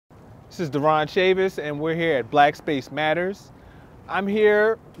This is Deron Chavis, and we're here at Black Space Matters. I'm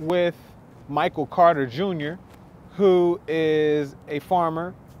here with Michael Carter Jr., who is a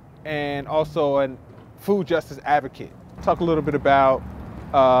farmer and also a food justice advocate. Talk a little bit about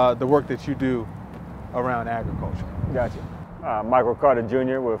the work that you do around agriculture. Gotcha. Michael Carter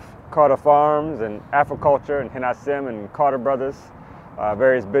Jr. with Carterfarms and Agriculture and Henassim and Carter Brothers,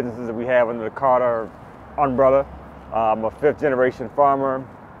 various businesses that we have under the Carter umbrella. I'm a fifth-generation farmer.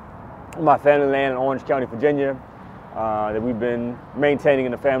 My family land in Orange County, Virginia, that we've been maintaining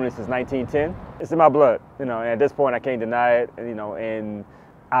in the family since 1910. It's in my blood, and at this point I can't deny it. And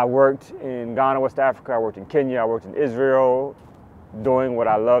I worked in Ghana, West Africa. I worked in Kenya. I worked in Israel, doing what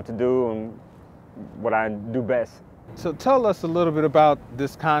I love to do and what I do best. So tell us a little bit about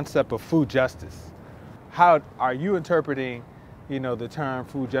this concept of food justice. How are you interpreting, the term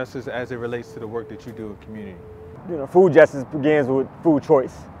food justice as it relates to the work that you do in community? Food justice begins with food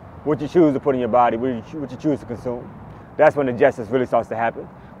choice. What you choose to put in your body, what you choose to consume. That's when the justice really starts to happen.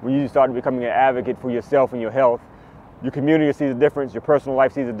 When you start becoming an advocate for yourself and your health, your community sees a difference, your personal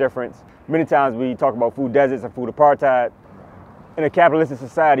life sees a difference. Many times we talk about food deserts and food apartheid. In a capitalistic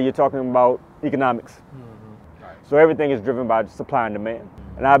society, you're talking about economics. So everything is driven by supply and demand.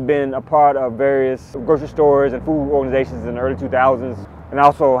 And I've been a part of various grocery stores and food organizations in the early 2000s, and I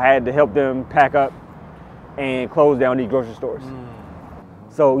also had to help them pack up and close down these grocery stores.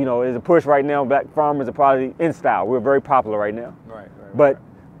 So, there's a push right now. Black farmers are probably in style. We're very popular right now. But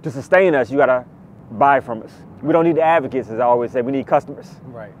to sustain us, you gotta buy from us. We don't need advocates, as I always say. We need customers.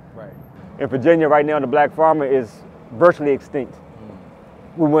 In Virginia right now, the black farmer is virtually extinct.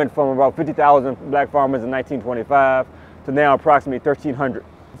 We went from about 50,000 black farmers in 1925 to now approximately 1,300.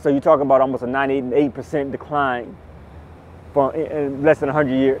 So you're talking about almost a 98% decline in less than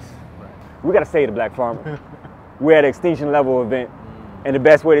 100 years. We gotta save the black farmer. We're at an extinction level event. And the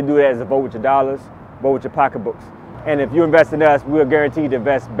best way to do that is to vote with your dollars, vote with your pocketbooks. And if you invest in us, we're guaranteed to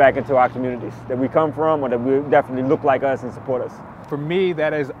invest back into our communities that we come from or that will definitely look like us and support us. For me,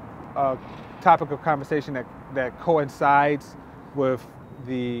 that is a topic of conversation that coincides with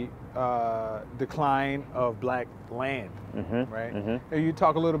the decline of black land, right? And you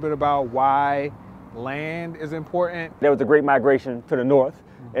talk a little bit about why land is important. There was a great migration to the north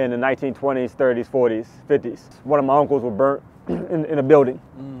in the 1920s, 30s, 40s, 50s. One of my uncles was burnt in a building.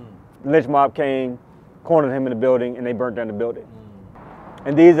 The lynch mob came, cornered him in the building, and they burnt down the building.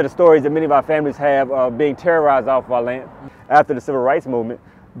 And these are the stories that many of our families have of being terrorized off of our land. After the civil rights movement,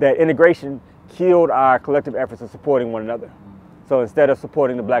 that integration killed our collective efforts of supporting one another. So instead of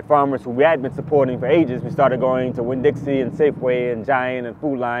supporting the black farmers who we had been supporting for ages, we started going to Winn-Dixie and Safeway and Giant and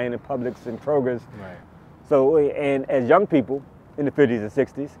Food Lion and Publix and Kroger's. So, and as young people in the 50s and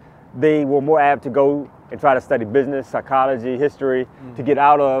 60s, they were more apt to go and try to study business, psychology, history, to get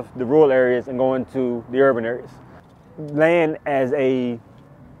out of the rural areas and go into the urban areas. Land as a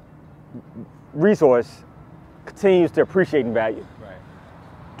resource continues to appreciate in value.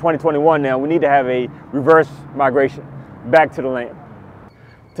 2021 now, we need to have a reverse migration back to the land,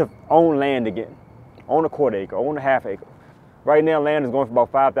 to own land again, own a quarter acre, own a half acre. Right now, land is going for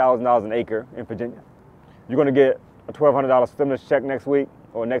about $5,000 an acre in Virginia. You're going to get a $1,200 stimulus check next week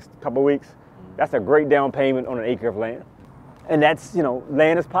or next couple of weeks. That's a great down payment on an acre of land. And that's,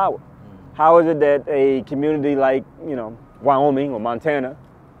 land is power. How is it that a community like, Wyoming or Montana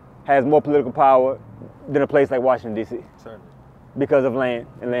has more political power than a place like Washington, D.C.? Certainly. Because of land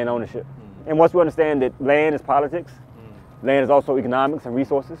and land ownership. And once we understand that land is politics, land is also economics and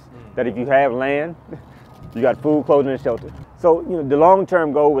resources, that if you have land, you got food, clothing, and shelter. So, the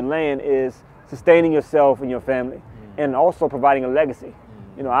long-term goal with land is sustaining yourself and your family and also providing a legacy.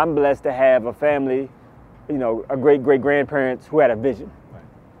 I'm blessed to have a family, a great-great-grandparents who had a vision.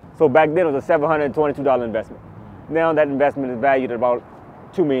 So back then it was a $722 investment. Now that investment is valued at about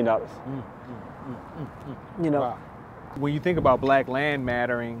 $2 million. Wow. When you think about black land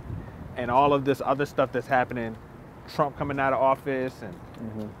mattering and all of this other stuff that's happening, Trump coming out of office and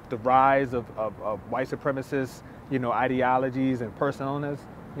the rise of white supremacist, ideologies and personal owners,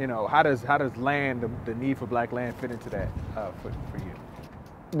 how does land, the need for black land fit into that for you?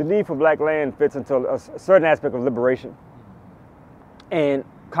 The need for black land fits into a certain aspect of liberation and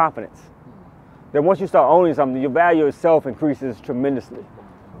confidence. That once you start owning something, your value itself increases tremendously.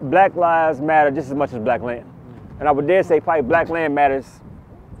 Black lives matter just as much as black land. And I would dare say probably black land matters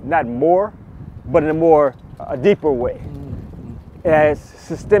not more, but in a deeper way. It has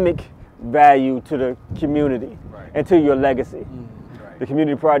systemic value to the community and to your legacy. The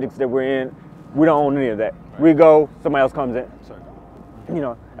community projects that we're in, we don't own any of that. We go, somebody else comes in.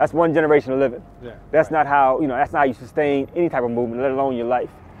 That's one generation of living. That's not how, that's not how you sustain any type of movement, let alone your life.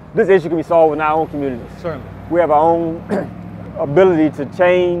 this issue can be solved in our own communities. Certainly. We have our own ability to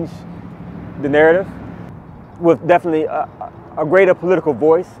change the narrative with definitely a greater political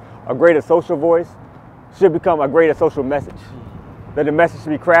voice, a greater social voice, should become a greater social message. That the message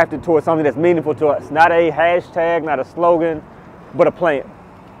should be crafted towards something that's meaningful to us. Not a hashtag, not a slogan, but a plan.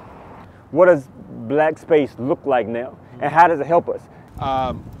 What does black space look like now? And how does it help us?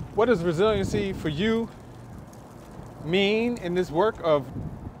 What does resiliency for you mean in this work of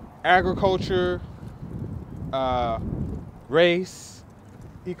agriculture, race,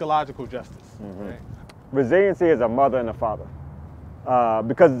 ecological justice? Right? Resiliency is a mother and a father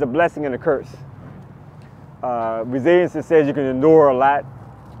because it's a blessing and a curse. Resiliency says you can endure a lot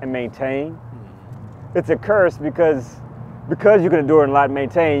and maintain. It's a curse because you can endure a lot and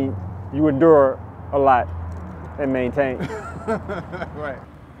maintain, you endure a lot and maintain. Right.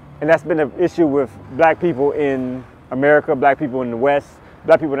 And that's been an issue with black people in America, black people in the West,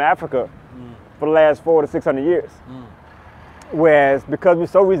 black people in Africa for the last 400 to 600 years. Whereas because we're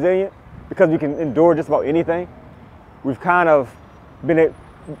so resilient, because we can endure just about anything, we've kind of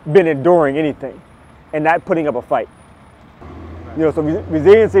been enduring anything and not putting up a fight. You know, so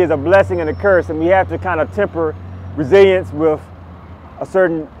resiliency is a blessing and a curse, and we have to kind of temper resilience with a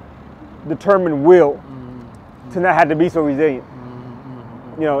certain determined will to not have to be so resilient.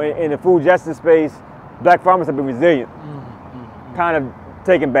 You know, in the food justice space, black farmers have been resilient, kind of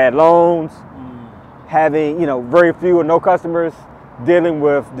taking bad loans, having, you know, very few or no customers, dealing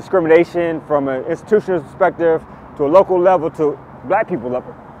with discrimination from an institutional perspective to a local level to black people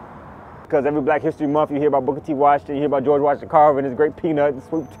level. Because every Black History Month you hear about Booker T. Washington, you hear about George Washington Carver and his great peanut and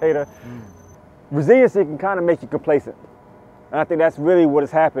sweet potato. Resiliency can kind of make you complacent. And I think that's really what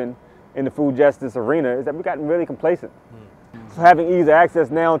has happened in the food justice arena, is that we've gotten really complacent. So having easy access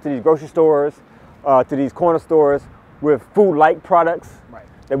now to these grocery stores, to these corner stores with food-like products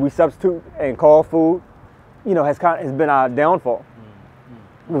that we substitute and call food, you know, has been our downfall.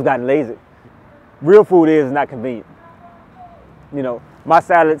 We've gotten lazy. Real food is not convenient. You know, my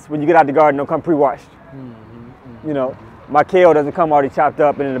salads, when you get out the garden, don't come pre-washed. You know, my kale doesn't come already chopped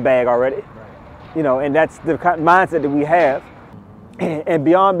up and in a bag already. You know, and that's the mindset that we have. And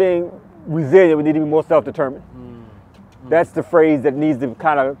beyond being resilient, we need to be more self-determined. That's the phrase that needs to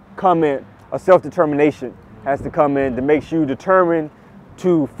kind of come in. A self-determination has to come in to make you determined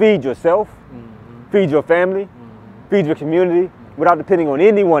to feed yourself, feed your family, feed your community without depending on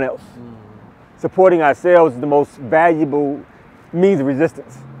anyone else. Supporting ourselves is the most valuable means of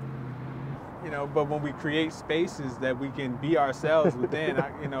resistance. You know, but when we create spaces that we can be ourselves within,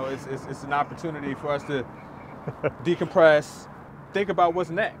 you know, it's an opportunity for us to decompress, think about what's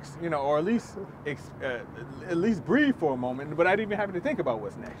next, you know, or at least breathe for a moment, but not even having to think about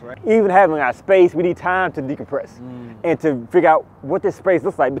what's next, right? Even having our space, we need time to decompress and to figure out what this space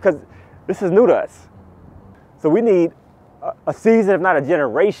looks like, because this is new to us. So we need a season, if not a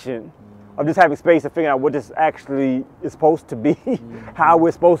generation, of just having space and figuring out what this actually is supposed to be, how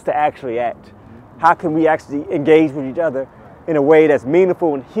we're supposed to actually act. How can we actually engage with each other in a way that's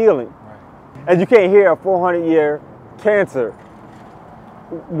meaningful and healing? And you can't hear a 400-year cancer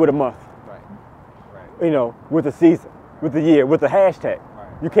with a month, you know, with a season, with a year, with a hashtag.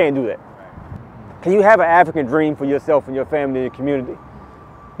 You can't do that. Can you have an African dream for yourself and your family and your community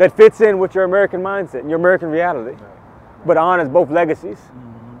that fits in with your American mindset and your American reality, but honors both legacies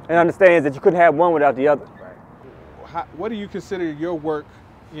and understands that you couldn't have one without the other? What do you consider your work,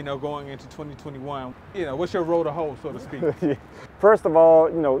 you know, going into 2021? You know, what's your road to hoe, so to speak? First of all,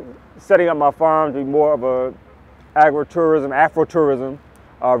 you know, setting up my farm to be more of a agritourism, Afro-tourism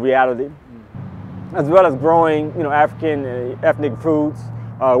reality, as well as growing, you know, African and ethnic foods,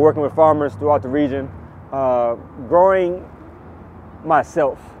 working with farmers throughout the region, growing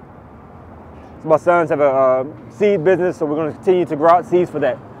myself. So my sons have a seed business, so we're going to continue to grow out seeds for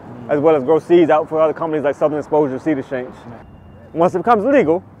that, as well as grow seeds out for other companies like Southern Exposure Seed Exchange. Once it becomes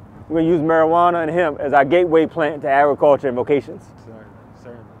legal, we're going to use marijuana and hemp as our gateway plant to agriculture and vocations.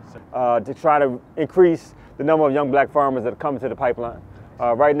 To try to increase the number of young black farmers that are coming to the pipeline.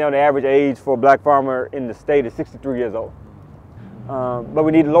 Right now, the average age for a black farmer in the state is 63 years old. But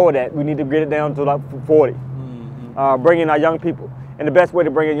we need to lower that. We need to get it down to like 40. Bring in our young people. And the best way to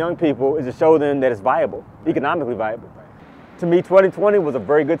bring in young people is to show them that it's viable, economically viable. To me, 2020 was a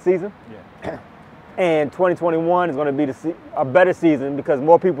very good season. And 2021 is going to be a better season because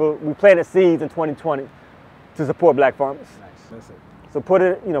more people, we planted seeds in 2020 to support black farmers. That's it. So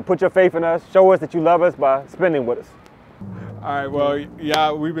put your faith in us, show us that you love us by spending with us. All right, well,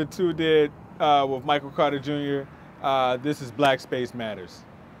 yeah, we've been tuned in with Michael Carter Jr. This is Black Space Matters.